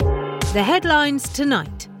The headlines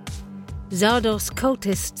tonight. Zardos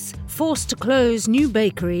cultists forced to close new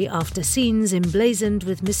bakery after scenes emblazoned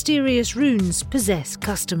with mysterious runes possess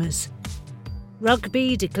customers.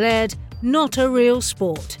 Rugby declared not a real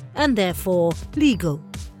sport and therefore legal.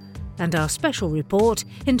 And our special report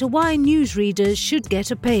into why newsreaders should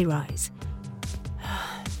get a pay rise.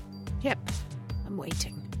 Yep, I'm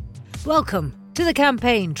waiting. Welcome to the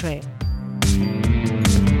campaign trail.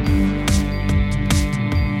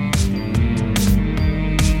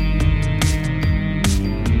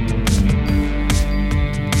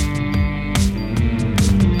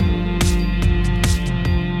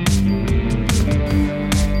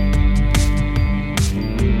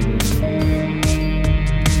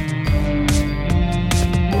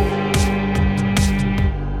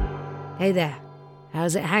 Hey there,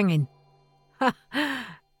 how's it hanging?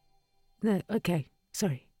 No, okay,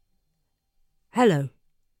 sorry. Hello.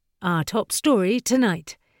 Our top story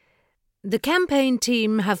tonight. The campaign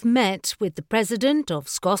team have met with the President of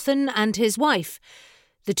Scotland and his wife.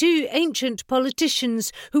 The two ancient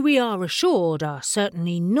politicians, who we are assured are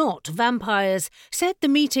certainly not vampires, said the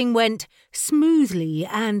meeting went smoothly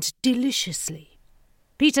and deliciously.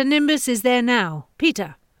 Peter Nimbus is there now.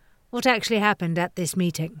 Peter, what actually happened at this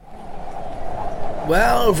meeting?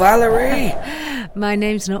 Well, Valerie... My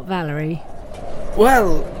name's not Valerie.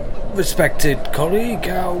 Well, respected colleague,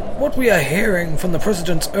 what we are hearing from the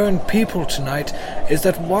President's own people tonight is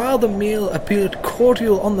that while the meal appeared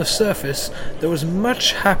cordial on the surface, there was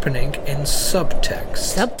much happening in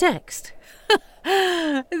subtext. Subtext?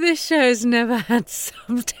 This show's never had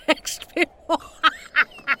subtext before.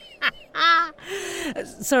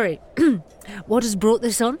 Sorry, what has brought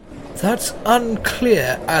this on? That's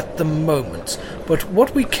unclear at the moment, but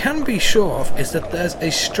what we can be sure of is that there's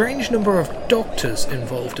a strange number of doctors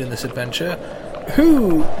involved in this adventure.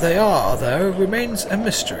 Who they are, though, remains a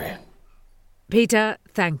mystery. Peter,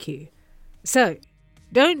 thank you. So,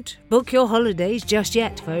 don't book your holidays just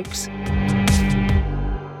yet, folks.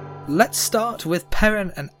 Let's start with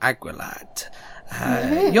Perrin and Agrilad.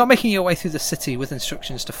 You're making your way through the city with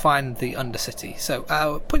instructions to find the Undercity. So,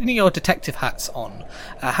 putting your detective hats on,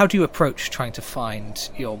 how do you approach trying to find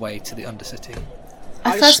your way to the Undercity?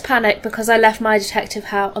 I first panic because I left my detective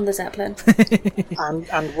hat on the Zeppelin.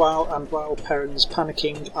 and while Perrin's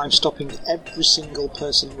panicking, I'm stopping every single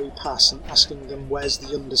person we pass and asking them where's the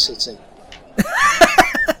Undercity.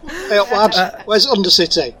 Hey up, lad, where's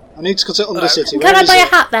Undercity? I need to go to Undercity. Can I buy a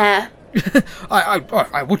hat there?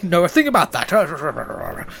 I wouldn't know a thing about that.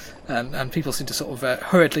 And people seem to sort of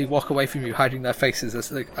hurriedly walk away from you, hiding their faces as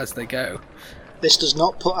they go. This does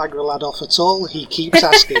not put Agrilad off at all. He keeps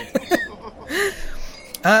asking.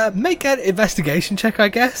 Make an investigation check, I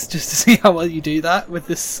guess, just to see how well you do that with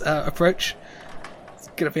this approach. It's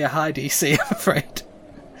going to be a high DC, I'm afraid.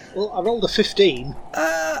 Well, I rolled a 15.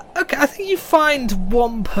 Okay, I think you find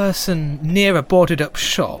one person near a boarded-up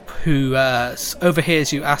shop who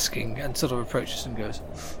overhears you asking and sort of approaches and goes,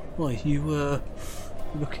 "Why, you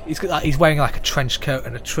look?" He's wearing like a trench coat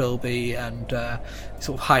and a trilby and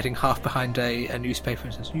sort of hiding half behind a newspaper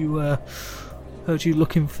and says, "You heard you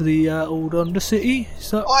looking for the old Undercity?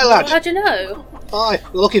 Aye, lad. How'd you know? Aye,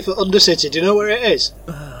 we're looking for Undercity. Do you know where it is?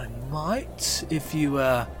 I might, if you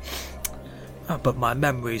but my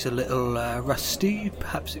memory's a little rusty.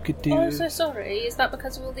 Perhaps it could do... Oh, I'm so sorry. Is that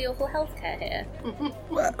because of all the awful healthcare here?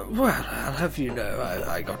 Well, I'll have you know,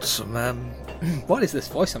 I got some... what is this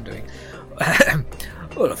voice I'm doing?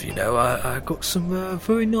 Well, have you know, I got some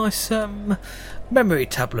very nice memory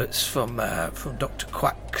tablets from Dr.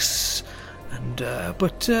 Quacks. And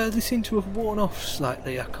but they seem to have worn off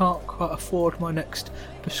slightly. I can't quite afford my next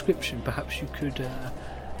prescription. Perhaps you could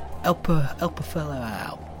help a fella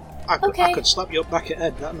out. I could slap you up back at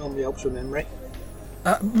head. That normally helps with memory.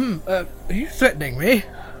 Are you threatening me?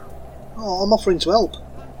 Oh, I'm offering to help.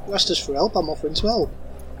 You asked us for help, I'm offering to help.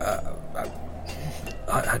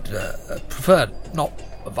 I'd prefer not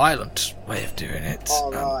a violent way of doing it.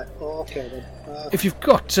 All right. Okay then. If you've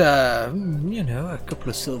got, a couple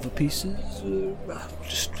of silver pieces,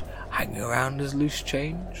 just hanging around as loose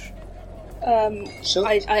change. So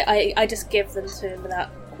I just give them to him without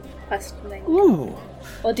questioning. Ooh.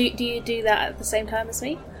 Or do you do that at the same time as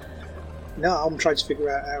me? No, I'm trying to figure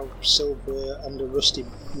out how silver and a rusty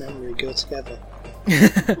memory go together.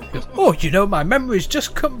 Oh, my memory's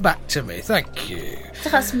just come back to me. Thank you.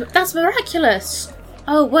 That's miraculous.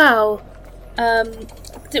 Oh wow.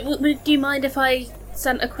 Do you mind if I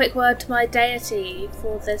sent a quick word to my deity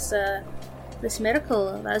for this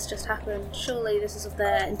miracle that has just happened? Surely this is of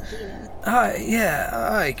their intervening.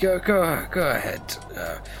 Yeah. Go ahead.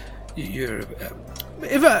 You're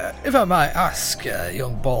If I might ask,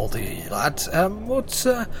 young baldy lad,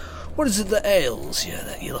 what is it that ails you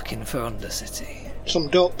that you're looking for Undercity? Some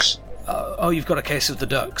ducks. Oh, you've got a case of the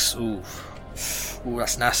ducks. Ooh,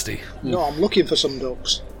 that's nasty. Ooh. No, I'm looking for some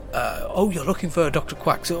ducks. You're looking for Dr.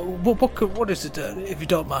 Quack. So what is it, if you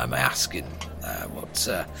don't mind my asking? What's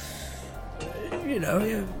a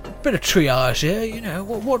bit of triage here,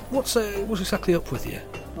 what's exactly up with you?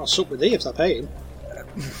 I'll sup with thee if they pay him.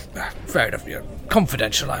 Fair enough,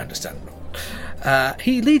 confidential, I understand.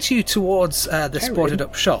 He leads you towards this boarded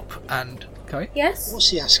up shop, and... Sorry? Yes? What's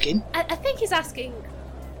he asking? I think he's asking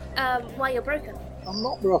why you're broken. I'm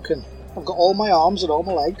not broken. I've got all my arms and all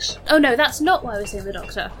my legs. Oh no, that's not why we're seeing the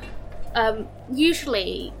doctor.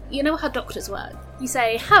 Usually, you know how doctors work. You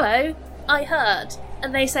say, hello, I heard.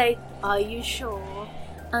 And they say, are you sure?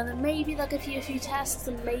 And then maybe they'll give you a few tests,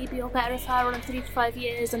 and maybe you'll get a referral in 3 to 5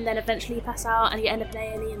 years, and then eventually you pass out and you end up in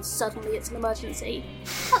A&E and suddenly it's an emergency.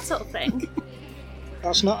 That sort of thing.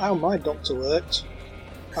 That's not how my doctor worked.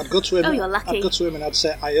 I'd go to him. Oh, you're lucky. I'd go to him and I'd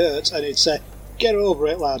say, I hurt, and he'd say, get over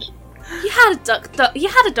it, lad. You had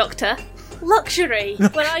a doctor. Luxury.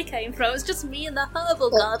 Where I came from, it was just me and the herbal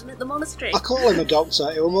garden at the monastery. I call him a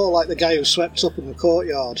doctor. He was more like the guy who swept up in the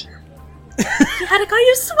courtyard. You had a guy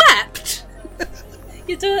who swept?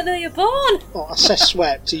 You don't know you're born. Oh, I say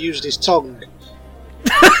swept. He used his tongue.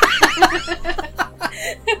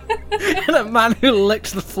 And a man who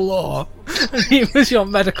licked the floor. He was your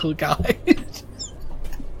medical guy.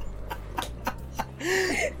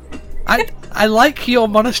 I like your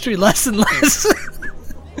monastery less and less.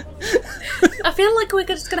 I feel like we're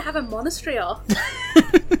just going to have a monastery off.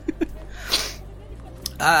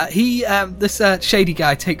 This shady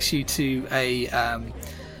guy takes you to a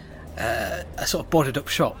sort of boarded up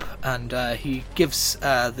shop, and he gives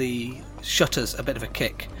the shutters a bit of a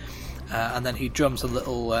kick, and then he drums a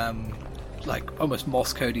little like almost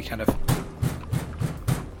Morse codey kind of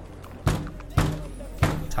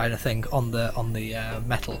thing on the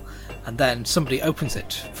metal, and then somebody opens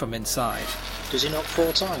it from inside. Does he knock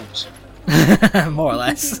 4 times? More or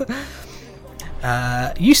less.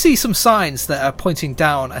 You see some signs that are pointing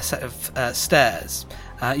down a set of stairs.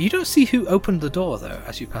 You don't see who opened the door, though,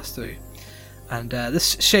 as you pass through. And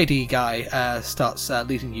this shady guy starts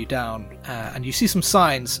leading you down, and you see some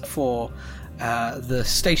signs for the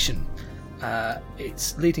station.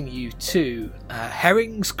 It's leading you to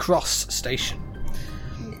Herring's Cross Station.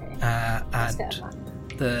 And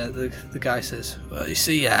the guy says, "Well, you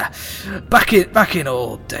see, back in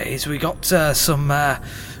old days, we got some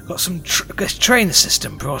train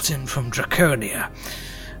system brought in from Draconia,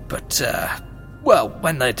 but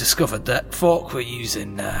when they discovered that folk were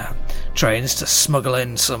using trains to smuggle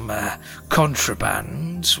in some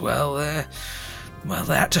contraband,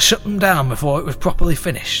 they had to shut them down before it was properly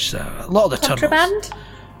finished. So a lot of the contraband? tunnels."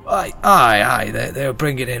 Aye. They were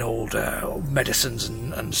bringing in old medicines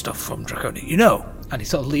and stuff from Draconia, And he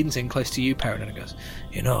sort of leans in close to you, Perrin, and goes,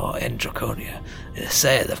 in Draconia, they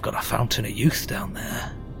say they've got a fountain of youth down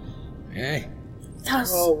there. Yeah. I've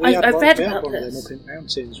read about this. Up in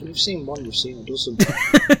mountains. When you've seen one, you've seen a dozen.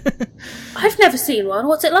 I've never seen one.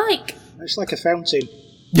 What's it like? It's like a fountain.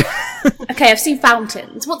 Okay, I've seen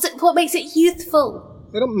fountains. What makes it youthful?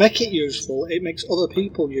 They don't make it useful. It makes other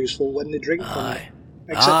people useful when they drink from it.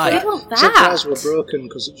 Except ours were broken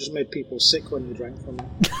because it just made people sick when they drank from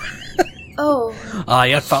it. Oh.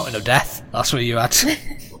 You had Fountain of Death. That's what you had.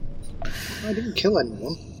 I didn't kill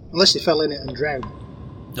anyone. Unless they fell in it and drowned.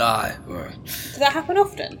 Aye. Right. Does that happen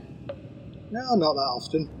often? No, not that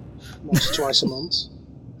often. Once or twice a month.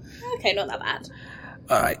 Okay, not that bad.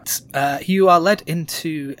 Alright. You are led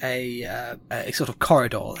into a sort of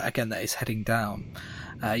corridor, again, that is heading down.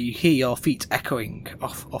 You hear your feet echoing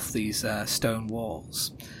off these stone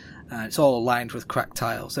walls. It's all lined with cracked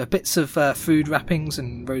tiles. There are bits of food wrappings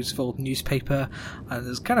and rows of old newspaper, and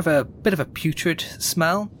there's kind of a bit of a putrid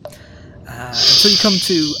smell. Until you come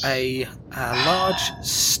to a large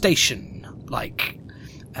station-like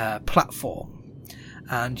platform,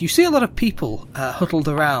 and you see a lot of people huddled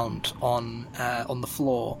around on the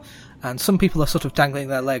floor. And some people are sort of dangling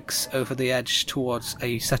their legs over the edge towards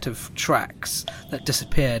a set of tracks that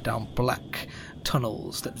disappear down black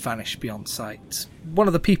tunnels that vanish beyond sight. One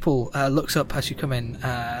of the people looks up as you come in,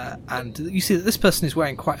 and you see that this person is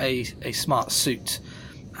wearing quite a smart suit.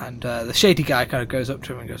 And the shady guy kind of goes up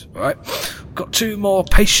to him and goes, "All right, got 2 more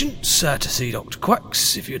patients to see Dr.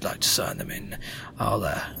 Quacks. If you'd like to sign them in, I'll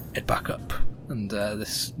head back up." And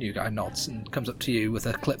this new guy nods and comes up to you with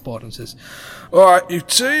a clipboard and says, "Alright, you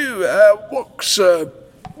two,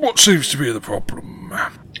 what seems to be the problem?"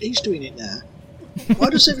 He's doing it now. Why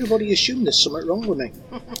does everybody assume there's something wrong with me?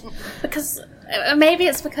 Because Maybe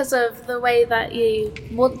it's because of the way that you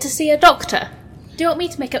want to see a doctor. Do you want me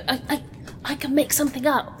to make I can make something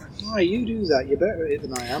up. Why, you do that. You're better at it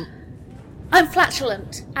than I am. I'm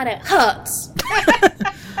flatulent, and it hurts.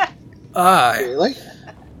 Aye. Really?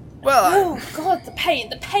 Well, Oh God, the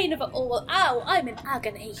pain of it all. Ow, I'm in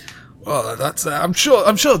agony. Well, that's. I'm sure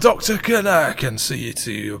the doctor can see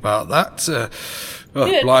to you about that.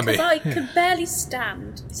 Good, Blimey! because I can barely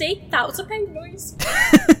stand. See, that was a pain noise.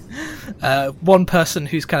 One person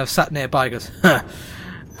who's kind of sat nearby goes,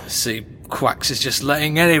 See, Quacks is just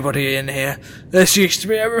letting anybody in here. This used to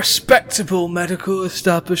be a respectable medical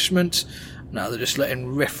establishment. Now they're just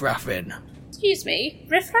letting riffraff in. Excuse me,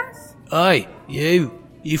 riffraff? Aye, you.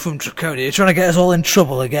 You from Draconia. You're trying to get us all in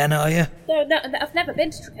trouble again, are you? No, I've never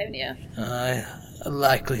been to Draconia. Aye, a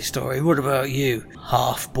likely story. What about you,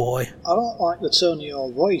 half-boy? I don't like the tone of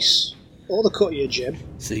your voice. Or the cut of your jib.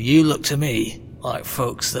 So you look to me like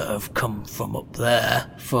folks that have come from up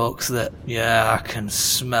there. Folks that, I can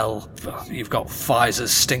smell. You've got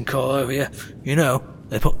Pfizer's stink all over you. You know,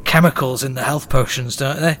 they put chemicals in the health potions,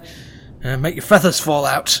 don't they? And make your feathers fall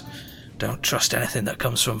out. Don't trust anything that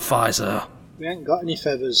comes from Pfizer. We ain't got any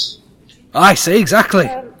feathers. I see, exactly.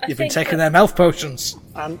 I You've been think taking that- them health potions.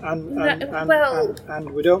 And well-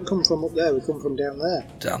 we don't come from up there, we come from down there.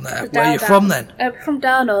 Down there. Where are you from then? From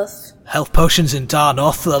Darnorth. Health potions in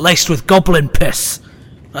Darnorth are laced with goblin piss.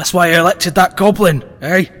 That's why you elected that goblin,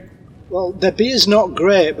 eh? Well, their beer's not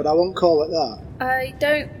great, but I won't call it that. I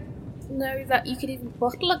don't know that you could even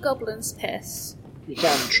bottle a goblin's piss. You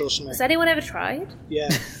can, trust me. Has anyone ever tried? Yeah.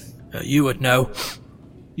 You would know.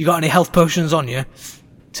 You got any health potions on you?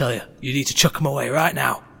 Tell you, you need to chuck them away right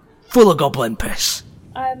now. Full of goblin piss.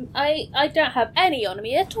 I don't have any on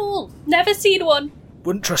me at all. Never seen one.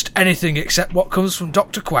 Wouldn't trust anything except what comes from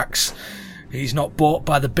Dr. Quacks. He's not bought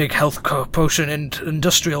by the big health potion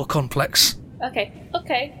industrial complex. Okay.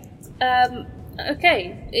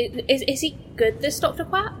 Is he good, this Dr.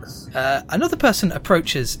 Quacks? another person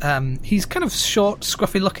approaches. He's kind of short,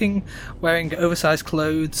 scruffy looking, wearing oversized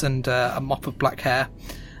clothes and a mop of black hair.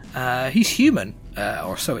 He's human,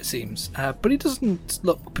 or so it seems, but he doesn't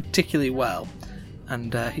look particularly well.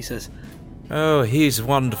 And he says, Oh, he's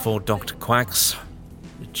wonderful, Dr. Quacks.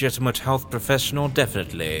 Legitimate health professional,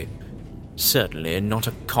 definitely. Certainly not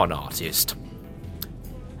a con artist.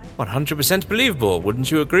 100% believable,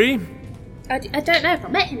 wouldn't you agree? I don't know if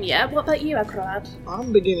I've met him yet. What about you, Agrolad?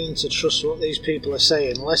 I'm beginning to trust what these people are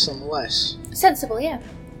saying less and less. Sensible, yeah.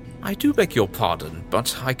 I do beg your pardon,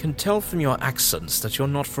 but I can tell from your accents that you're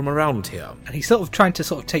not from around here. and he's sort of trying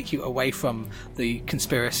to take you away from the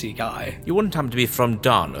conspiracy guy. You wouldn't happen to be from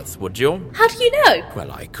Dartmouth, would you? How do you know?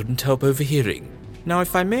 Well, I couldn't help overhearing. Now,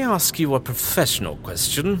 if I may ask you a professional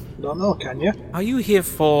question, Don't know, can you? are you here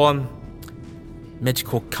for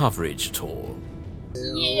medical coverage at all?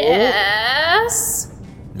 Yes.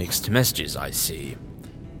 Mixed messages, I see.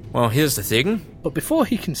 Well, here's the thing. But before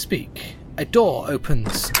he can speak, a door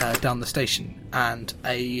opens down the station, and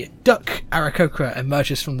a duck Aarakocra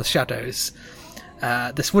emerges from the shadows.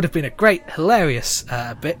 This would have been a great, hilarious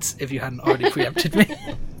bit if you hadn't already preempted me.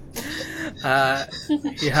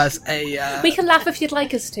 He has a... We can laugh if you'd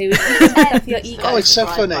like us to. We can tell if your ego. Oh, it's so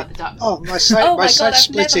Right, funny. by the duck. Oh, my side's Oh my God,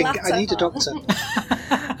 I've never splitting. laughed I so need a hard.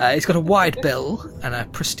 doctor. He's got a wide bill and a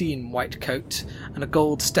pristine white coat and a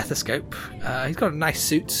gold stethoscope. He's got a nice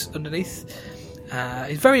suit underneath.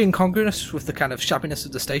 He's very incongruous with the kind of shabbiness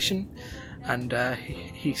of the station, and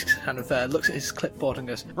he kind of looks at his clipboard and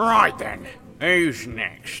goes, Right then, who's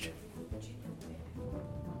next?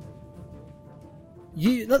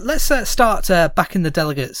 Let's start back in the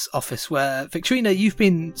delegates' office, where Victorina, you've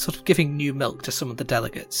been sort of giving new milk to some of the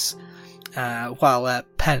delegates, while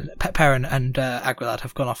Perrin and Agrelad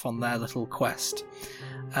have gone off on their little quest.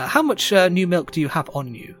 How much new milk do you have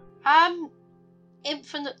on you?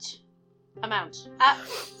 Infinite amount. I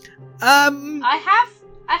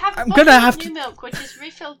I have I'm a gonna bottle have of to- new milk, which is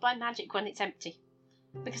refilled by magic when it's empty.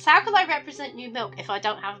 Because how could I represent new milk if I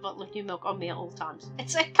don't have a bottle of new milk on me at all times?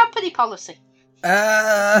 It's a company policy.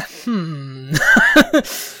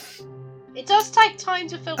 It does take time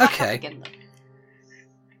to fill back Okay. up again, though.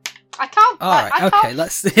 I can't. All right, I okay, can't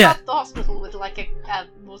let's- start yeah. the hospital with like a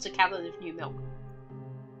water gallon of new milk.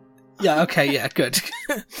 Yeah. Okay. Yeah. Good.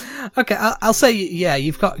 Okay. I'll say. Yeah.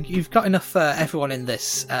 You've got enough for everyone in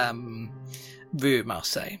this room. I'll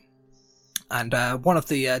say. And one of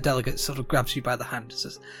the delegates sort of grabs you by the hand and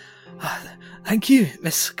says, "Thank you,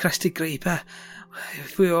 Miss Cresty Creeper.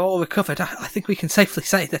 If we are all recovered, I think we can safely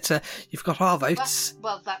say that you've got our votes."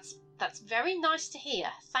 Well, that's very nice to hear.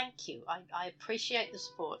 Thank you. I appreciate the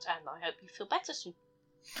support, and I hope you feel better soon.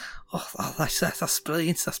 Oh, that's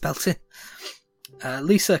brilliant. That's belting.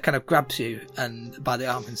 Lisa kind of grabs you and by the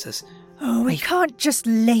arm and says, "Oh, we can't just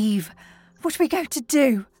leave. What are we going to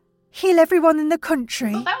do? Heal everyone in the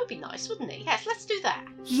country?" Well, that would be nice, wouldn't it? Yes, let's do that.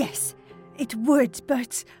 Yes, it would,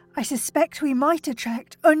 but I suspect we might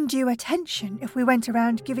attract undue attention if we went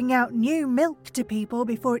around giving out new milk to people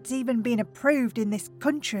before it's even been approved in this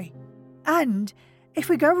country. And if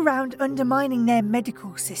we go around undermining their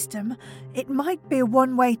medical system, it might be a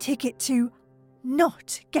one-way ticket to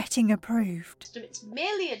not getting approved. It's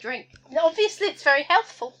merely a drink. Obviously, it's very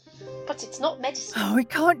healthful, but it's not medicine. Oh, we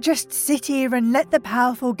can't just sit here and let the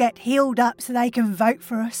powerful get healed up so they can vote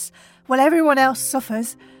for us while everyone else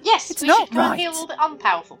suffers. Yes, it's we not should go and right. heal all the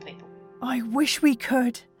unpowerful people. I wish we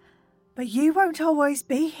could, but you won't always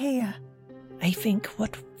be here. I think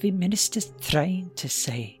what the minister's trying to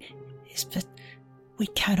say is that we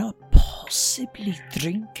cannot possibly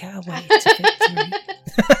drink our way to victory.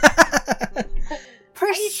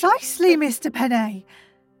 Precisely, Mr. Penney.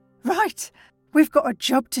 Right, we've got a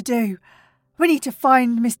job to do. We need to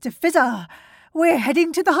find Mr. Fizzar. We're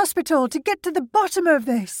heading to the hospital to get to the bottom of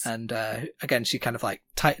this. and again, she kind of like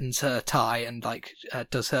tightens her tie and like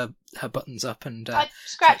does her buttons up and I'd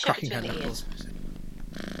scratch her cracking her between the knuckles.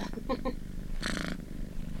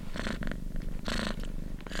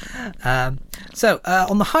 So,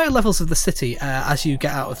 on the higher levels of the city, as you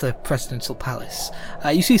get out of the presidential palace,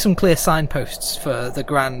 you see some clear signposts for the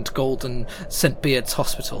Grand Golden St. Beard's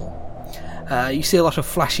Hospital. You see a lot of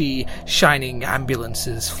flashy, shining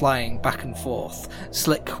ambulances flying back and forth,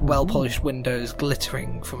 slick, well-polished windows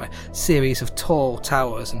glittering from a series of tall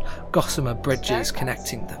towers and gossamer bridges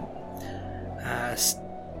connecting them.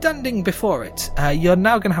 Standing before it, you're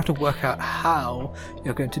now going to have to work out how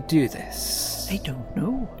you're going to do this. I don't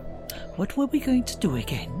know. What were we going to do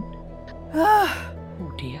again? Ah,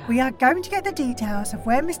 Oh dear. we are going to get the details of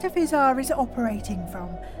where Mr. Fizzar is operating from.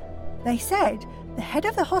 They said the head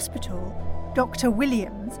of the hospital, Dr.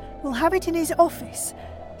 Williams, will have it in his office.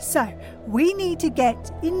 So, we need to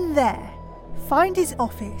get in there, find his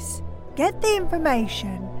office, get the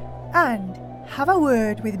information, and have a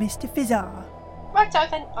word with Mr. Fizzar. Righto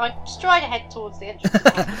then, I stride ahead towards the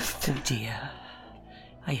entrance. Oh dear.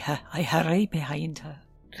 I hurry behind her.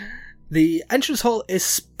 The entrance hall is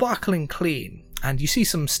sparkling clean, and you see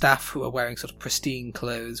some staff who are wearing sort of pristine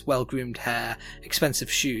clothes, well-groomed hair,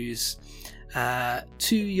 expensive shoes.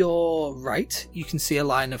 To your right, you can see a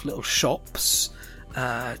line of little shops.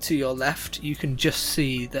 To your left, you can just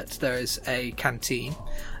see that there is a canteen.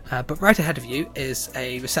 But right ahead of you is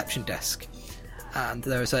a reception desk. And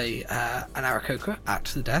there is an Aarakocra at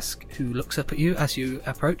the desk who looks up at you as you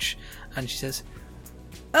approach, and she says,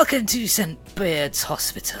 "Welcome to St. Beard's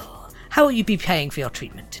Hospital. How will you be paying for your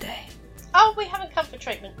treatment today?" Oh, we haven't come for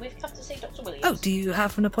treatment. We've come to see Dr. Williams. Oh, do you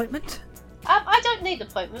have an appointment? I don't need an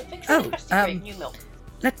appointment. Victoria Crested Grave, new milk.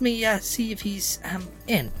 Let me see if he's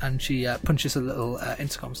in. And she punches a little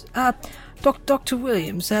intercom. Dr.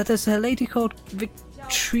 Williams, there's a lady called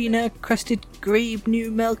Victrina Crested Grave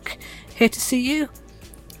New Milk here to see you.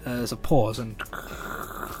 There's a pause and...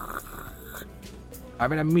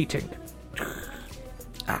 I'm in a meeting.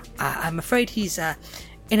 I'm afraid he's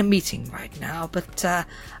in a meeting right now, but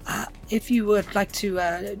if you would like to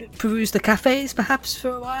peruse the cafes perhaps for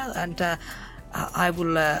a while, and I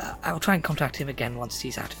will try and contact him again once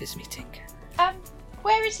he's out of his meeting.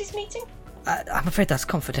 Where is his meeting? I'm afraid that's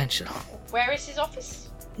confidential. Where is his office?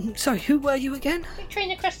 Sorry, who were you again?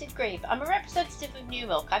 Victrina Crested Grave. I'm a representative of New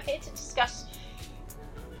Milk. I'm here to discuss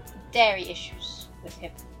dairy issues with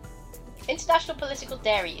him. International political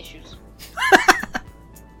dairy issues.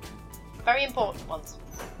 Very important ones.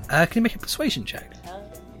 Can you make a persuasion check? I'm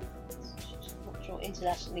not sure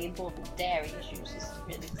internationally important dairy issues is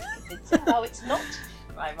really convincing. No, it's not.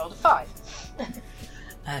 I rolled a 5.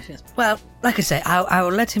 Well, like I say, I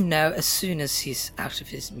will let him know as soon as he's out of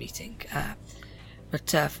his meeting. But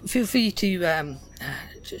feel free to,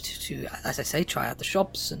 as I say, try out the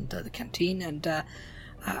shops and the canteen, and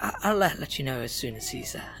I'll let you know as soon as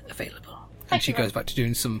he's available. And she goes back to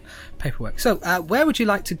doing some paperwork. So, where would you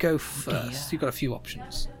like to go first? You've got a few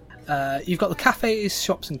options. You've got the cafes,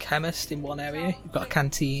 shops and chemist in one area. You've got a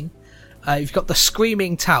canteen. You've got the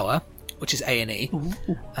Screaming Tower, which is A&E.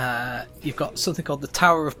 You've got something called the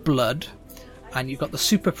Tower of Blood. And you've got the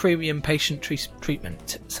Super Premium Patient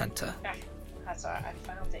Treatment Centre. That's alright, I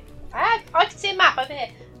found it. I can see a map over here.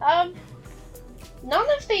 None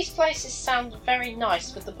of these places sound very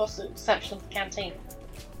nice with the possible exception of the canteen.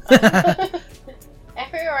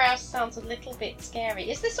 Everywhere else sounds a little bit scary.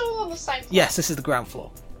 Is this all on the same floor? Yes, this is the ground floor.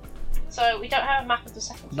 So we don't have a map of the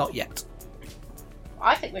second floor? Not yet.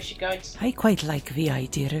 I think we should go into... I quite like the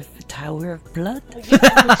idea of the Tower of Blood.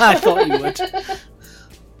 I thought you would.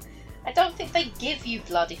 I don't think they give you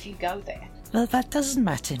blood if you go there. Well, that doesn't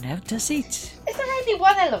matter now, does it? Is there only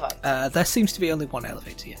one elevator? There seems to be only one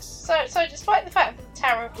elevator, yes. So despite the fact that the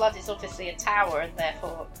Tower of Blood is obviously a tower and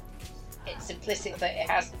therefore it's implicit that it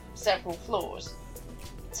has several floors,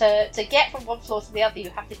 to get from one floor to the other you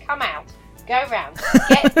have to come out, go round,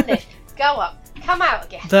 get in the lift, go up, come out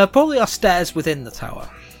again. There probably are stairs within the tower.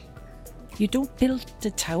 You don't build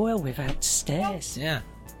the tower without stairs. Yeah.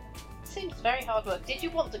 Seems very hard work. Did you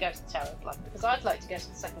want to go to the Tower of Blood? Because I'd like to go to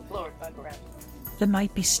the second floor and poke around. There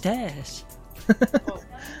might be stairs. Well,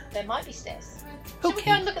 there might be stairs. Shall we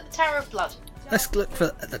go and look at the Tower of Blood? Let's look for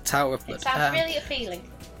the Tower of Blood. It sounds really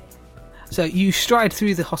appealing. So you stride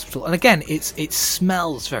through the hospital, and again, it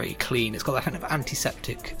smells very clean. It's got that kind of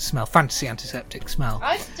antiseptic smell, fantasy antiseptic smell.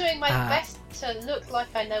 I'm doing my best to look like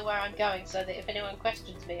I know where I'm going, so that if anyone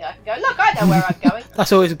questions me, I can go, look, I know where I'm going.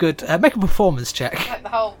 That's always a good. Make a performance check. Like the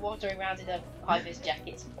whole wandering around in a high-vis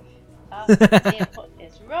jacket. Dear, what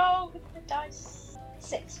is wrong with the dice?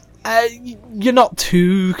 6. You're not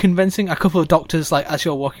too convincing. A couple of doctors, like as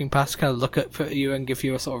you're walking past, kind of look at you and give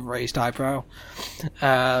you a sort of raised eyebrow.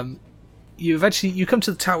 You come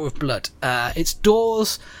to the Tower of Blood. Its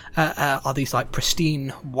doors are these like pristine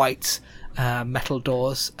white metal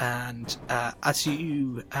doors, and as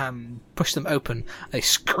you push them open, they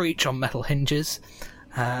screech on metal hinges,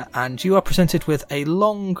 and you are presented with a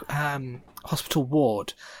long hospital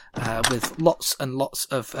ward with lots and lots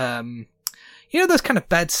of those kind of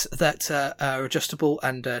beds that are adjustable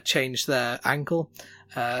and change their angle,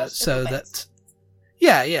 so that.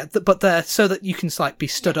 Yeah, but they're so that you can like be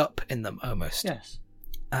stood up in them almost. Yes.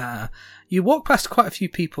 You walk past quite a few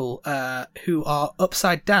people who are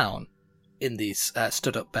upside down in these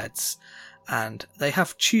stood up beds, and they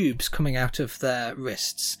have tubes coming out of their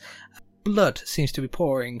wrists. Blood seems to be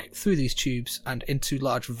pouring through these tubes and into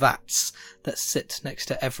large vats that sit next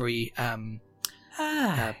to every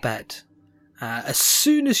bed. As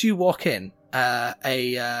soon as you walk in,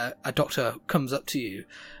 a doctor comes up to you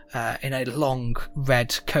in a long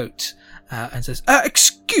red coat and says,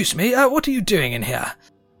 "Excuse me, what are you doing in here?"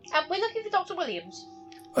 We're looking for Dr. Williams.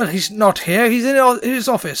 Well, he's not here. He's in his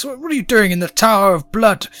office. What are you doing in the Tower of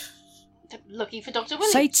Blood? Looking for Dr.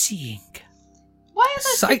 Williams. Sightseeing. Why are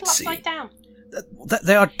those people upside down?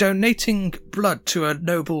 They are donating blood to a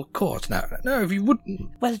noble cause. No, if you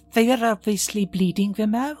wouldn't. Well, they are obviously bleeding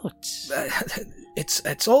them out.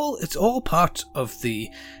 It's all part of the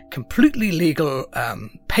completely legal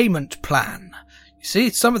payment plan. You see,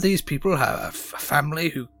 some of these people have a family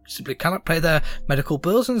who simply cannot pay their medical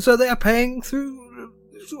bills, and so they are paying through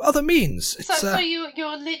other means. So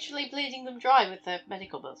you're literally bleeding them dry with their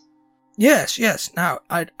medical bills? Yes. Now,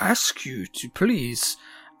 I'd ask you to please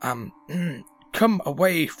come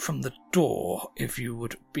away from the door, if you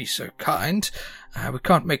would be so kind. We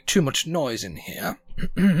can't make too much noise in here.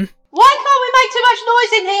 Why can't we make too much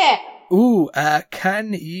noise in here? Ooh,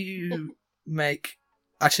 can you make...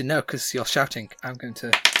 Actually, no, because you're shouting. I'm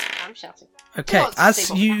shouting. Okay, as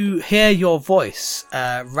you hear your voice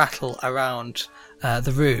rattle around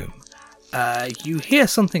the room, you hear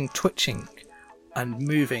something twitching and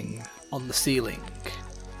moving on the ceiling.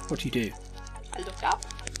 What do you do? I look up.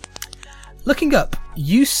 Looking up,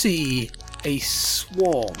 you see a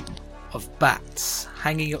swarm of bats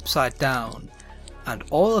hanging upside down, and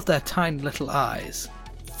all of their tiny little eyes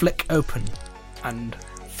flick open and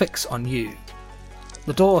fix on you.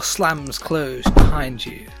 The door slams closed behind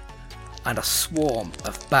you, and a swarm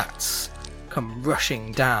of bats come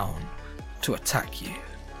rushing down to attack you.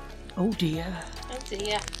 Oh dear. Oh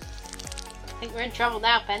dear. I think we're in trouble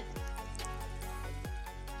now, Ben.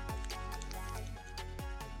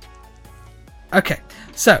 Okay,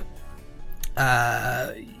 so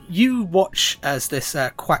you watch as this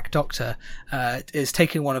quack doctor is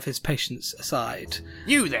taking one of his patients aside.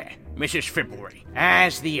 You there, Mrs. Fibbery,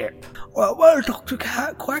 as the hip. Well, Dr.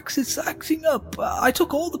 Quacks, it's acting up. I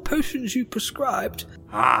took all the potions you prescribed.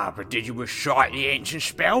 But did you recite the ancient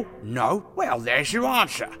spell? No? Well, there's your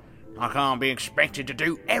answer. I can't be expected to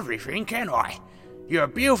do everything, can I? You're a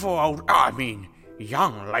beautiful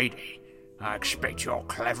young lady. I expect you're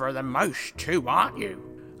cleverer than most, too, aren't you?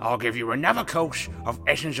 I'll give you another course of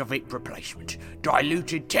Essence of Hip replacement,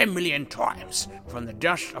 diluted 10 million times from the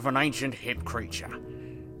dust of an ancient hip creature.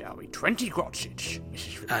 There'll be 20 grotsits,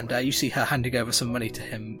 Mrs. And you see her handing over some money to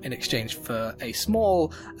him in exchange for a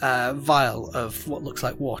small vial of what looks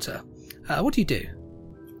like water. What do you do?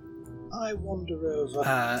 I wander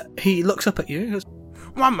over. He looks up at you and goes,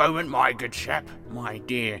 One moment, my good chap, my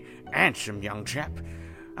dear, handsome young chap.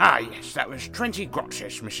 Ah, yes, that was 20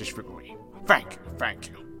 gratis, Mrs. Fribbley. Thank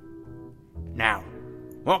you. Now,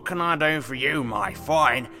 what can I do for you, my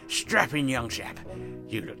fine, strapping young chap?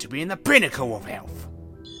 You look to be in the pinnacle of health.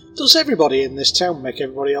 Does everybody in this town make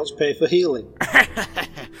everybody else pay for healing?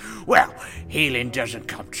 Well, healing doesn't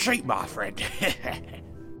come cheap, my friend.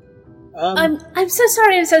 I'm so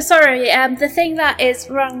sorry. The thing that is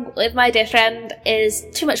wrong with my dear friend is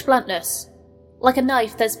too much bluntness. Like a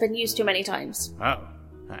knife that's been used too many times. Oh,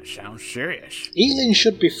 that sounds serious. Healing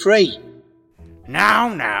should be free.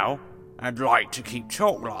 Now, I'd like to keep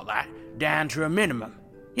talk like that down to a minimum.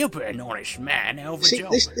 You'll be an honest man, hell of a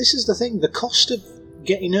job. This is the thing. The cost of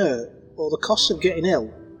getting hurt, or the cost of getting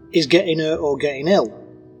ill, is getting hurt or getting ill.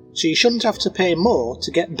 So you shouldn't have to pay more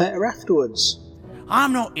to get better afterwards.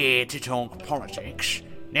 I'm not here to talk politics.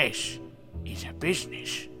 This is a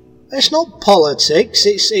business. It's not politics,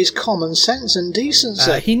 it's common sense and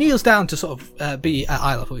decency. He kneels down to sort of be at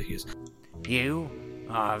eye level with you. You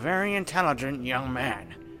are a very intelligent young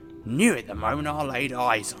man. Knew it the moment I laid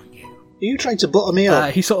eyes on you. Are you trying to butter me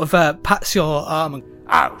up? He sort of pats your arm and...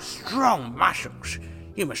 Oh, strong muscles.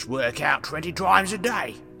 You must work out 20 times a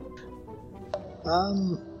day.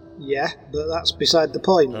 Yeah, but that's beside the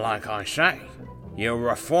point. Like I say, you're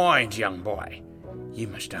a refined young boy. You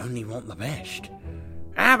must only want the best.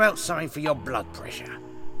 How about something for your blood pressure?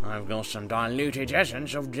 I've got some diluted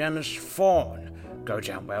essence of Janus Fawn. Go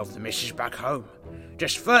down well with the missus back home.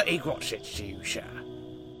 Just 30 grossets to you, sir.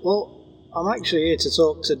 Well, I'm actually here to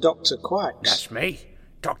talk to Dr. Quacks. That's me,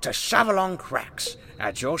 Dr. Savalon Quacks,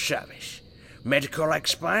 at your service. Medical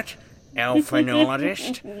expert,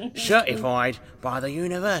 elphenologist, certified by the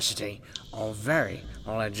University of Very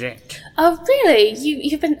Legit. Oh, really?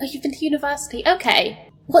 You've been to university? Okay.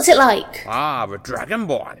 What's it like? Ah, the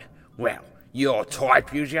Dragonborn. Well, your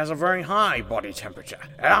type usually has a very high body temperature.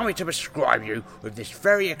 Allow me to prescribe you with this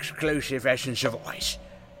very exclusive essence of ice.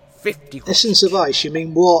 50 Essence of ice? You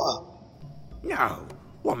mean water? No.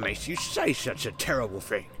 What makes you say such a terrible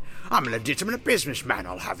thing? I'm a legitimate businessman,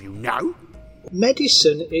 I'll have you know.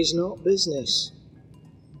 Medicine is not business.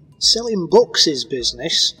 Selling books is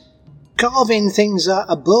business. Carving things out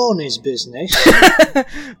of bone is business.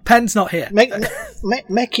 Pen's not here.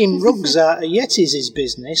 Making rugs out of yetis is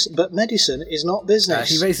business, but medicine is not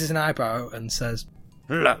business. He raises an eyebrow and says,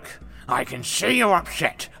 Look, I can see you're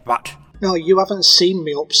upset, but... No, you haven't seen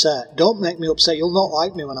me upset. Don't make me upset. You'll not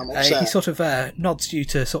like me when I'm upset. He sort of nods you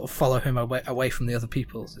to sort of follow him away from the other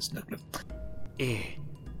people.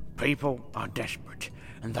 People are desperate,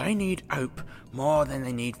 and they need hope more than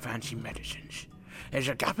they need fancy medicines. There's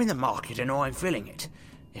a gap in the market, and I'm filling it.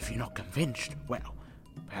 If you're not convinced, well,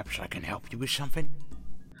 perhaps I can help you with something.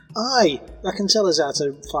 Aye, I can tell us how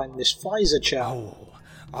to find this Pfizer chap. Oh,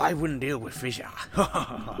 I wouldn't deal with Fisher.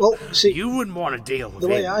 Well, see, you wouldn't want to deal with the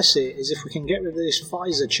him. way I see it is if we can get rid of this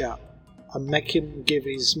Pfizer chap and make him give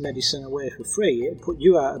his medicine away for free, it'll put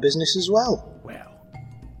you out of business as well. Well,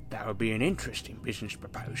 that would be an interesting business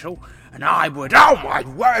proposal, and I would... Oh my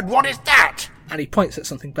word, what is that? And he points at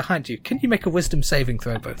something behind you. Can you make a wisdom saving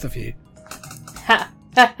throw, both of you? Ha!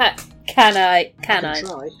 Can I?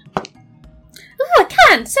 Try. Oh, I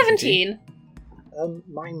can! 17!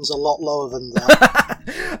 Mine's a lot lower than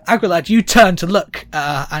that. Agrelad, you turn to look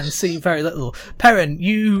and see very little. Perrin,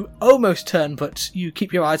 you almost turn, but you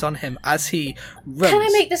keep your eyes on him as he runs. Can I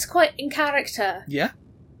make this quite in character? Yeah?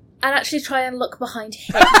 And actually try and look behind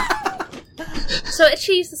him. So it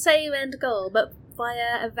achieves the same end goal, but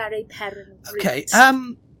via a very Perrin route. Okay,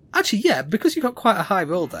 actually, yeah, because you got quite a high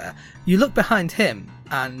roll there, you look behind him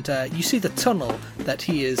and you see the tunnel that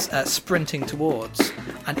he is sprinting towards,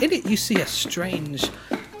 and in it you see a strange,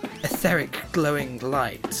 etheric, glowing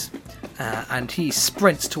light, and he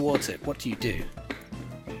sprints towards it. What do you do?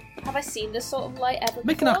 Have I seen this sort of light ever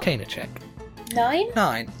Make an before? Arcana check. 9?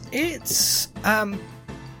 9. It's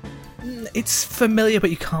familiar, but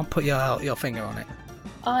you can't put your finger on it.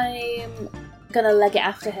 I'm gonna leg it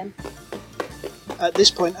after him. At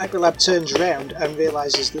this point, Agrelad turns around and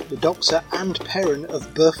realises that the Doctor and Perrin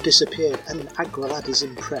have both disappeared, and Agrelad is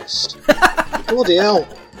impressed. Bloody hell!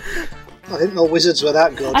 I didn't know wizards were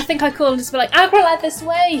that good. I think I called and just be like, Agrelad, this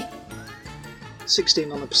way!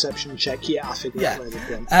 16 on the perception check. Yeah, I figured Yeah. where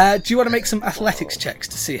they've gone. Do you want to make some athletics checks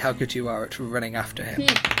to see how good you are at running after him?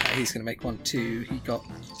 He's going to make one too. He got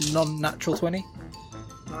non-natural 20.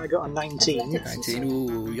 I got a 19. 19.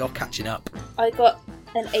 Ooh, you're catching up. I got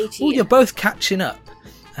an 18. Ooh, you're both catching up.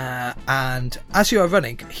 And as you are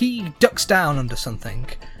running, he ducks down under something,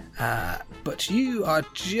 but you are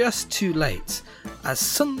just too late, as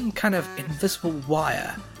some kind of invisible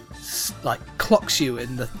wire clocks you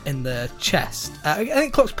in the chest. I think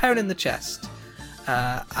it clocks Perrin in the chest,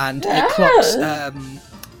 and it clocks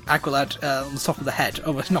Aguilad on the top of the head,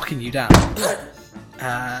 almost knocking you down.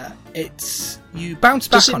 You bounce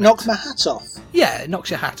back. Does it on knock my hat off? Yeah, it knocks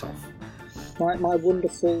your hat off. My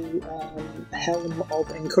wonderful helm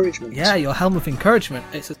of encouragement. Yeah, your helm of encouragement.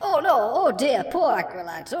 It's Oh no, oh dear, poor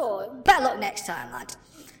Aguilad. Oh, better luck next time, lad.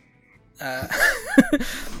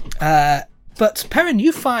 But Perrin,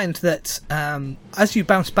 you find that as you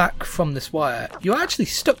bounce back from this wire, you're actually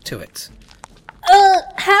stuck to it.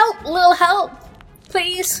 Help, little help,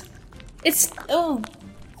 please. It's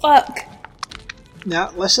fuck.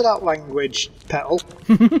 Now, less of that language, Petal.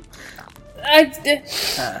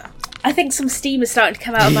 I think some steam is starting to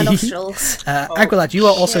come out of my nostrils. Aguilad, you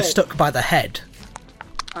are also stuck by the head.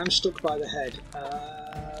 I'm stuck by the head.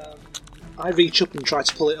 I reach up and try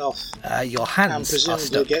to pull it off. Your hands and are presumably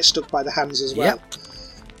stuck. get stuck by the hands as well.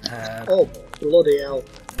 Yep. Oh, bloody hell.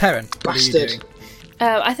 Perrin, what are you doing?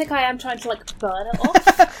 I think I am trying to burn it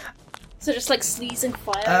off. So just sneezing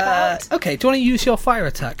fire about. Okay, do you want to use your fire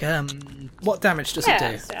attack? What damage does it do?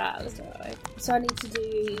 Let's do it. Right. So I need to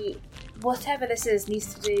do whatever this is.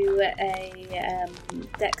 Needs to do a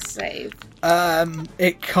dex save.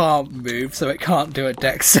 It can't move, so it can't do a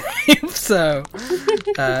dex save. So,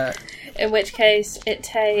 in which case it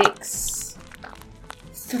takes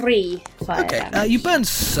 3 fire damage. You burn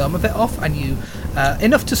some of it off, and you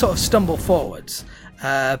enough to sort of stumble forwards.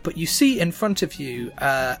 But you see in front of you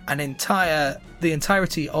the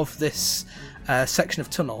entirety of this section of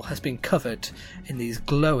tunnel has been covered in these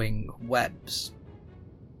glowing webs.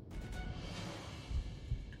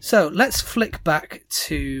 So let's flick back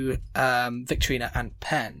to Victorina and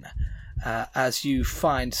Pen as you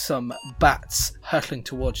find some bats hurtling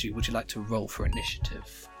towards you. Would you like to roll for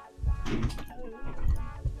initiative?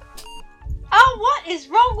 Oh, what is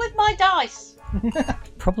wrong with my dice?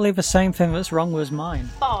 Probably the same thing that's wrong with mine.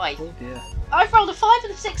 5. Oh dear. I've rolled a 5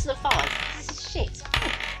 and a 6 and a 5. This is shit.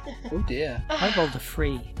 Oh dear. I rolled a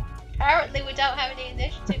 3. Apparently we don't have any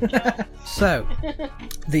initiative, John. So,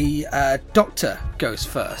 the doctor goes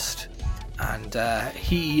first, and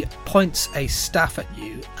he points a staff at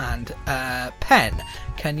you, and Pen,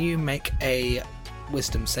 can you make a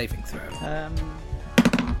wisdom saving throw?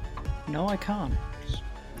 No, I can't.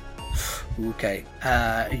 Okay,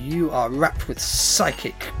 you are wrapped with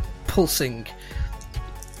psychic, pulsing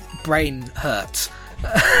brain hurt.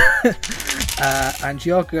 And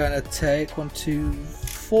you're going to take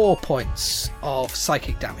 4 points of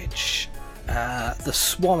psychic damage. The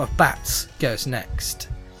swarm of bats goes next.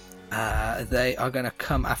 They are going to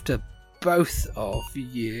come after both of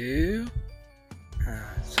you.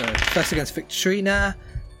 So first against Victorina,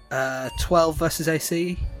 12 versus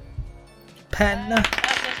AC. Pen.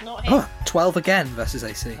 12 again versus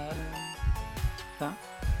AC. That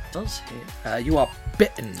does hit. You are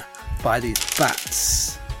bitten by these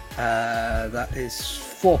bats. That is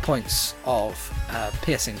 4 points of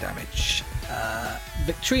piercing damage.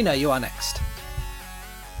 Victorina, you are next.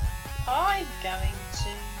 I'm going to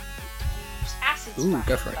use acid splash. Ooh,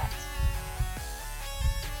 go for it.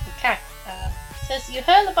 Okay. Says you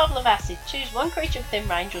hurl a bubble of acid. Choose one creature within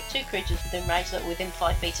range or 2 creatures within range that are within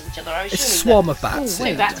 5 feet of each other. It's a swarm of bats.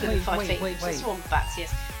 Two bats within 5 feet. It's a swarm of bats,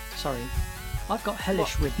 yes. Sorry. I've got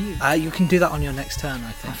Hellish Rebuke. You can do that on your next turn,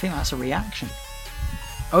 I think. I think that's a reaction.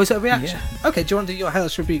 Oh, is it a reaction? Yeah. Okay, do you want to do your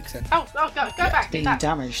Hellish Rebuke then? Go back. Do that.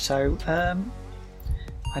 Damage. So,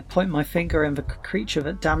 I point my finger, and the creature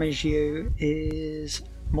that damaged you is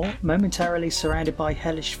momentarily surrounded by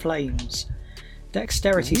hellish flames.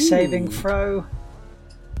 Dexterity saving throw.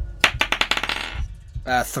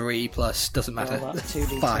 3 plus, doesn't matter. Well, that's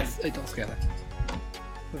 2d10. 5 altogether.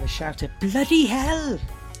 With a shout of bloody hell!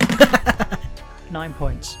 9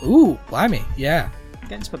 points. Ooh, blimey, yeah.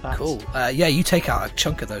 Against the bats. Cool. Yeah, you take out a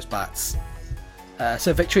chunk of those bats.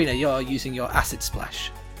 So, Victorina, you're using your acid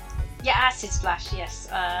splash. Yeah, acid splash, yes.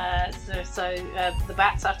 So the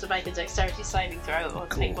bats have to make a dexterity saving throw or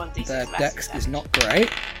take 1d6 Their of acid dex damage. is not great.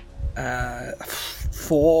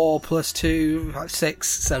 4 plus 2, 6,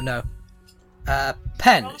 so no.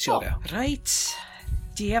 Pen, it's your go. Right.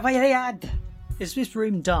 Do you have any ad? Is this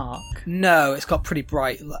room dark? No, it's got pretty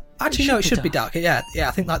bright. Actually, no, it should be dark. Yeah,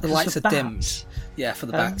 I think the lights are bats. dimmed. Yeah, for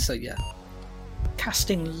the bats, so yeah.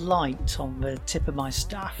 Casting light on the tip of my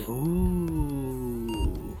staff.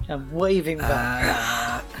 Ooh. And waving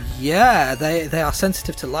them. Yeah, they are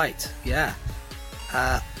sensitive to light. Yeah.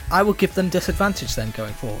 I will give them disadvantage then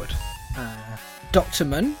going forward. Dr.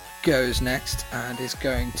 Mann goes next and is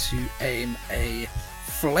going to aim a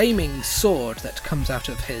flaming sword that comes out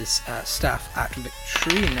of his staff at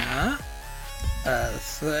Victorina.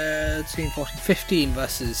 13, 14, 15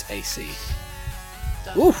 versus AC.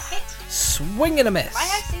 Oof! Swing and a miss.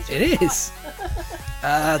 My AC's It really is.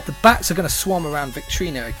 The bats are going to swarm around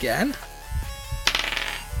Victrina again.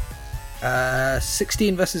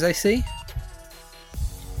 16 versus AC.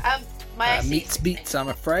 My AC Meets beats, I'm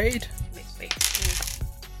afraid. Meets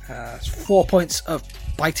beats. 4 points of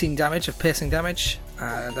biting damage, of piercing damage.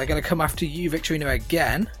 They're going to come after you, Victrina,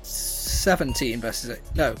 again. 17 versus...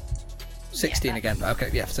 No, 16 again. Okay,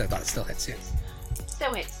 yeah, so that still hits you.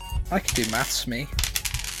 Still hits. I can do maths, me.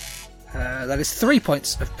 That is 3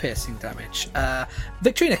 points of piercing damage.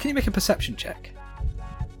 Victrina, can you make a perception check?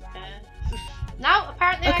 No,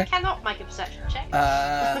 apparently Okay. I cannot make a perception check.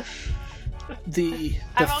 The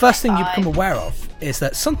I rolled first a thing you 5. become aware of is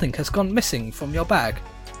that something has gone missing from your bag.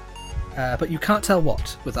 But you can't tell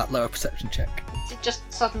what with that lower perception check. Is it just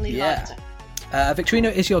suddenly Yeah. lighter? Victrina,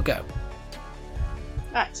 is your go.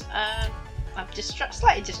 Right, I'm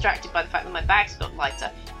slightly distracted by the fact that my bag's got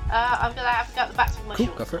lighter. I'm going to have to go at the bats with my Cool,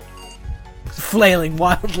 shorts. go for it. Flailing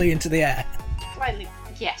wildly into the air. Slightly,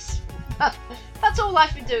 yes. That's all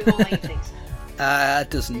I've been doing all evenings.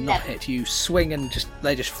 Does not hit. You swing and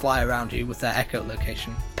they just fly around you with their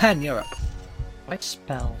echolocation. Pen, you're up. White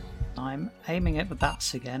spell. I'm aiming at the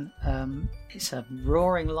bats again. It's a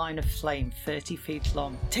roaring line of flame, 30 feet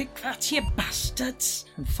long. Take that, you bastards!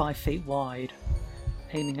 And 5 feet wide.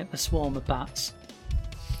 Aiming at the swarm of bats.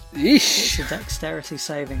 Yeesh. It's a dexterity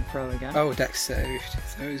saving throw again. Oh, dex save.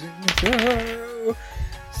 2000.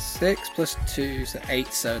 6 plus 2, so 8,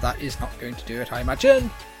 so that is not going to do it, I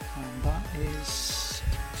imagine. And that is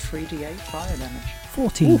 3d8 fire damage.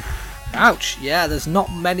 14. Oof. Ouch, yeah, there's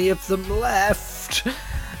not many of them left.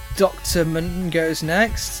 Dr. Munn goes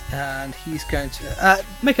next, and he's going to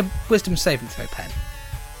make a wisdom saving throw, Pen.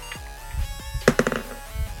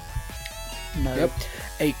 No. Yep.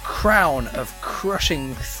 A crown of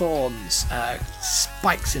crushing thorns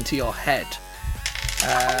spikes into your head.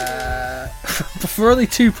 For only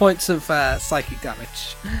 2 points of psychic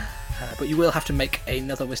damage. But you will have to make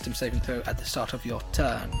another wisdom saving throw at the start of your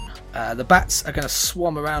turn. The bats are going to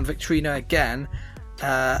swarm around Victrina again.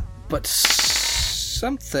 But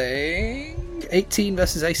something... 18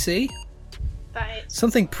 versus AC?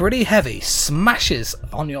 Something pretty heavy smashes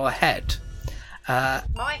on your head.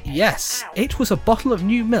 Yes, it was a bottle of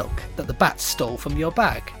new milk that the bats stole from your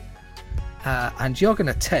bag. And you're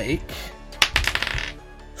going to take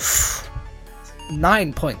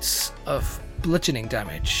 9 points of bludgeoning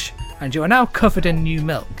damage. And you are now covered in new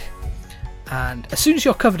milk. And as soon as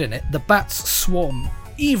you're covered in it, the bats swarm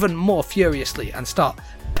even more furiously and start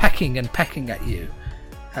pecking at you.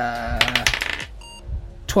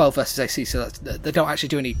 12 versus AC, so they don't actually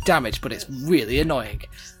do any damage, but it's really annoying.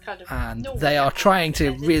 And they are trying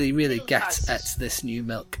to really get at this new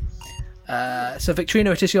milk. So Victrina,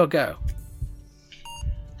 it is your go.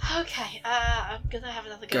 Okay, I'm going to have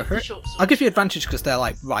another go Go at for the it. short sword. I'll give you advantage because they're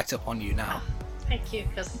like right up on you now. Thank you,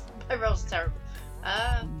 because my roll's terrible.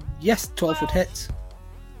 Yes, 12 would hit.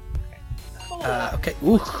 4 Okay.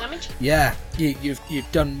 Ooh. damage. Yeah,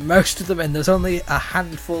 you've done most of them, and there's only a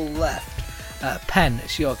handful left. Pen,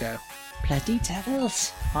 it's your go. Bloody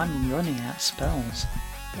devils. I'm running out of spells.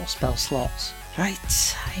 Or spell slots.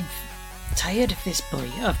 Right, I'm tired of this boy.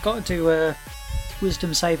 I've got to do a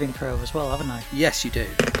wisdom saving throw as well, haven't I? Yes, you do.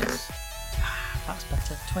 Yes. That's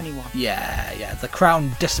better. 21. Yeah, the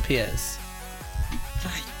crown disappears.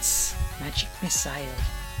 Right, magic missile.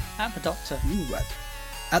 At the doctor. Ooh,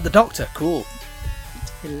 at the doctor, cool.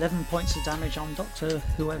 11 points of damage on Doctor,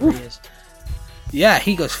 whoever he is. Yeah,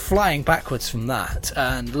 he goes flying backwards from that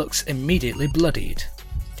and looks immediately bloodied.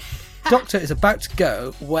 Doctor is about to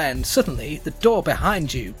go when suddenly the door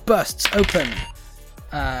behind you bursts open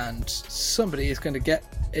and somebody is going to get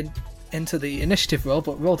into the initiative roll,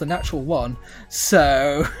 but rolled a natural 1,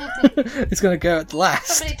 so it's going to go at last.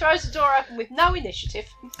 Somebody throws the door open with no initiative.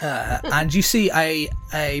 And you see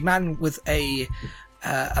a man with a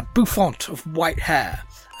bouffant of white hair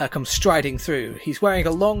comes striding through. He's wearing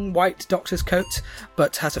a long white doctor's coat,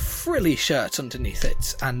 but has a frilly shirt underneath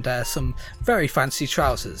it and some very fancy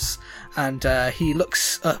trousers. And he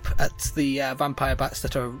looks up at the vampire bats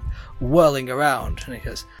that are whirling around, and he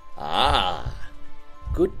goes, "Ah,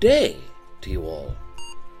 good day to you all.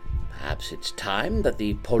 Perhaps it's time that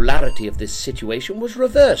the polarity of this situation was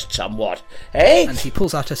reversed somewhat, eh?" And he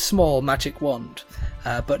pulls out a small magic wand.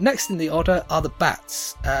 But next in the order are the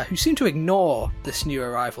bats, who seem to ignore this new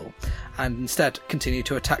arrival and instead continue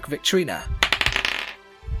to attack Victrina.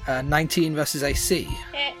 19 versus AC.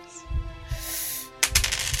 Hits.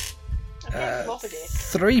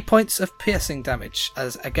 3 points of piercing damage,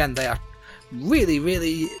 as again they are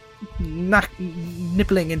really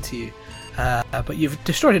nibbling into you. but you've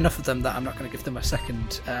destroyed enough of them that I'm not going to give them a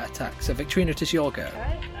second attack. So Victorina, it is your go.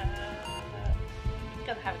 Right, I'm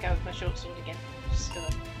gonna have a go with my short sword again. Just gonna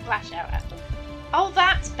flash out at them. Oh,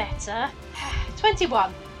 that's better.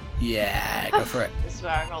 21. Yeah, go for it. This is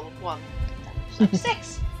where I roll a 1. So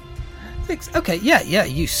 6. 6. Okay, yeah.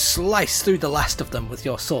 You slice through the last of them with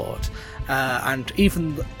your sword, and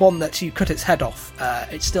even the one that you cut its head off,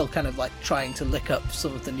 it's still kind of like trying to lick up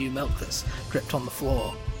some of the new milk that's dripped on the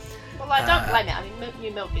floor. Well, I don't blame it. I mean,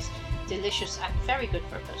 new milk is delicious and very good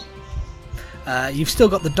for a person. You've still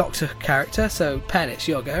got the Doctor character, so Pen, it's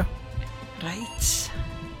your go. Right.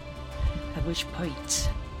 At which point,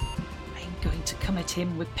 I'm going to come at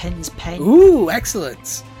him with Pen's pen. Ooh,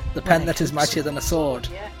 excellent! The pen that is mightier than a sword.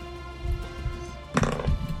 Yeah.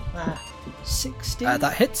 60.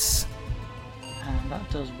 That hits. And that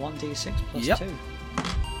does 1d6 plus Yep. 2.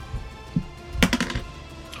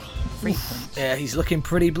 3 points. Yeah, he's looking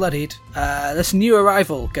pretty bloodied. This new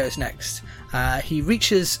arrival goes next. He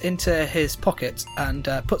reaches into his pocket and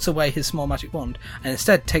puts away his small magic wand, and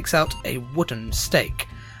instead takes out a wooden stake.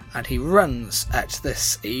 And he runs at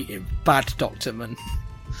this bad Doctorman.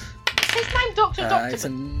 His name Dr. It's a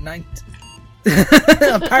Doctorman.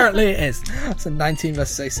 Apparently it is. It's a 19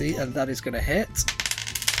 versus AC, and that is going to hit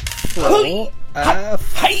for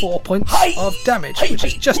 4 points of damage, which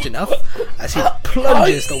is just enough, as he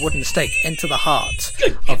plunges the wooden stake into the heart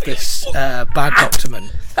of this bad Doctorman.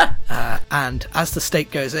 And as the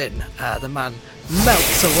stake goes in, the man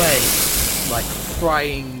melts away like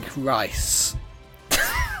frying rice.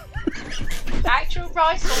 Actual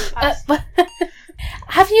rice or pasta?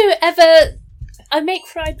 Have you ever... I make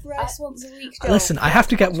fried rice once a week. Joel. Listen, I have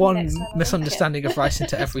to get one misunderstanding of rice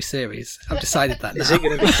into every series. I've decided that now. Is it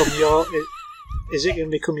going to become your? Is it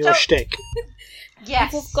going to become your shtick?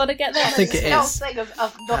 Yes. We've got to get that. I think it The whole is. thing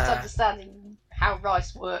of not understanding how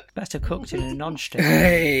rice works. Better cooked in a non-stick.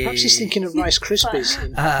 Hey. Perhaps he's thinking of Rice Krispies.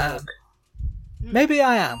 Maybe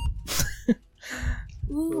I am.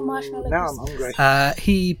 Ooh, marshmallow. Now I'm hungry.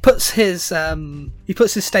 He puts his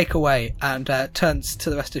stake away and turns to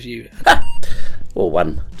the rest of you. Or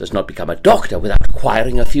one does not become a doctor without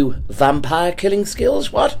acquiring a few vampire-killing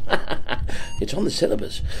skills, what? It's on the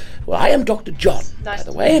syllabus. Well, I am Dr. John, Nice by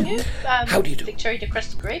the to way. meet you. How do you do? Victoria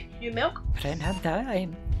Crystal Grape, new milk. I'm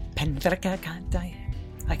Penverka,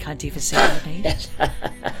 I can't even say your name. Yes.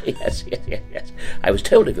 Yes. I was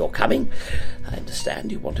told of your coming. I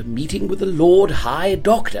understand you want a meeting with the Lord High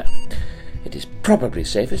Doctor. It is probably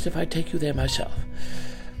safest if I take you there myself.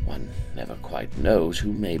 One never quite knows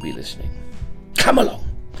who may be listening. Come along.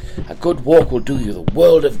 A good walk will do you the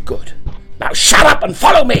world of good. Now shut up and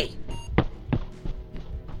follow me!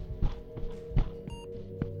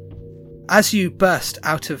 As you burst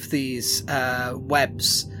out of these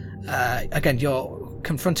webs, again, you're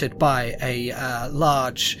confronted by a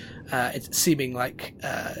large, it's seeming like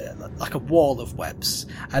a wall of webs,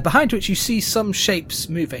 behind which you see some shapes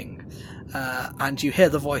moving, and you hear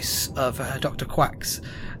the voice of Dr. Quacks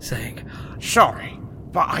saying, Sorry,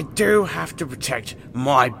 but I do have to protect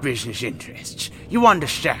my business interests. You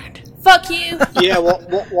understand? Fuck you! Yeah,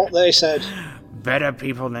 what they said. Better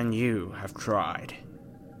people than you have tried.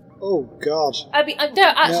 Oh God. I mean, I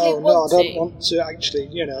don't actually want I to. don't want to actually.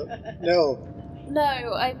 No. No,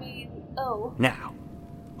 I mean, oh. Now,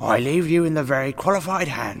 I leave you in the very qualified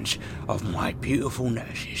hands of my beautiful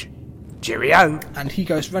nurses. Cheerio! and he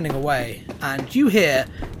goes running away, and you hear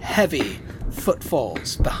heavy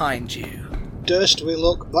footfalls behind you. Durst we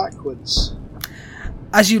look backwards?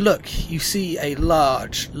 As you look, you see a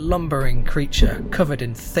large, lumbering creature covered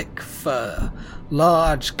in thick fur,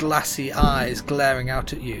 large, glassy eyes glaring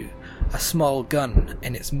out at you, a small gun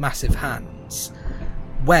in its massive hands.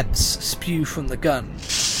 Webs spew from the gun,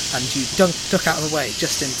 and you duck out of the way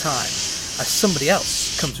just in time, as somebody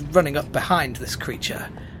else comes running up behind this creature.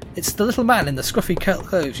 It's the little man in the scruffy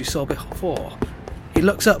clothes you saw before. He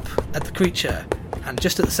looks up at the creature, and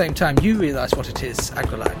just at the same time you realise what it is,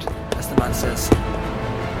 Agrelad, as the man says,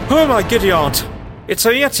 Oh my giddy aunt! It's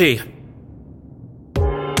a Yeti!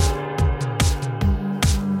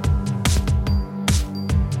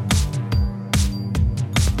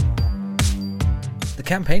 The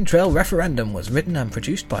Campaign Trail Referendum was written and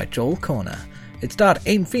produced by Joel Corner. It starred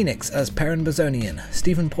Aim Phoenix as Perrin Bazonian,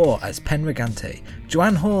 Stephen Poore as Pen Regante,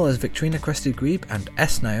 Joanne Hall as Victorina Crested Grebe, and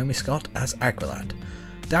S. Naomi Scott as Agrelad.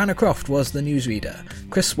 Diana Croft was the newsreader,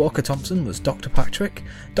 Chris Walker-Thompson was Dr. Patrick,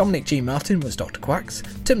 Dominic G. Martin was Dr. Quacks,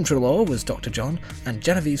 Tim Trelaw was Dr. John, and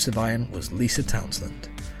Genevieve Sabayan was Lisa Townsend.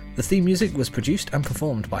 The theme music was produced and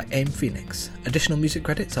performed by Aim Phoenix. Additional music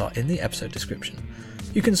credits are in the episode description.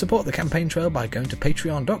 You can support The Campaign Trail by going to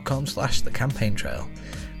patreon.com/thecampaigntrail.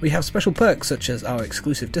 We have special perks such as our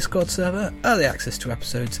exclusive Discord server, early access to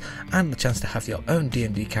episodes, and the chance to have your own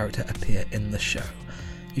D&D character appear in the show.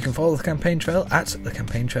 You can follow The Campaign Trail at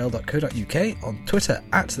thecampaigntrail.co.uk, on Twitter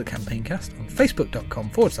at TheCampaignCast, on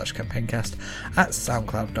Facebook.com/CampaignCast, at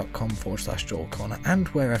SoundCloud.com/JawCorner, and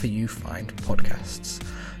wherever you find podcasts.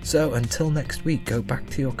 So until next week, go back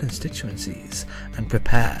to your constituencies and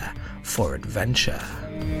prepare for adventure.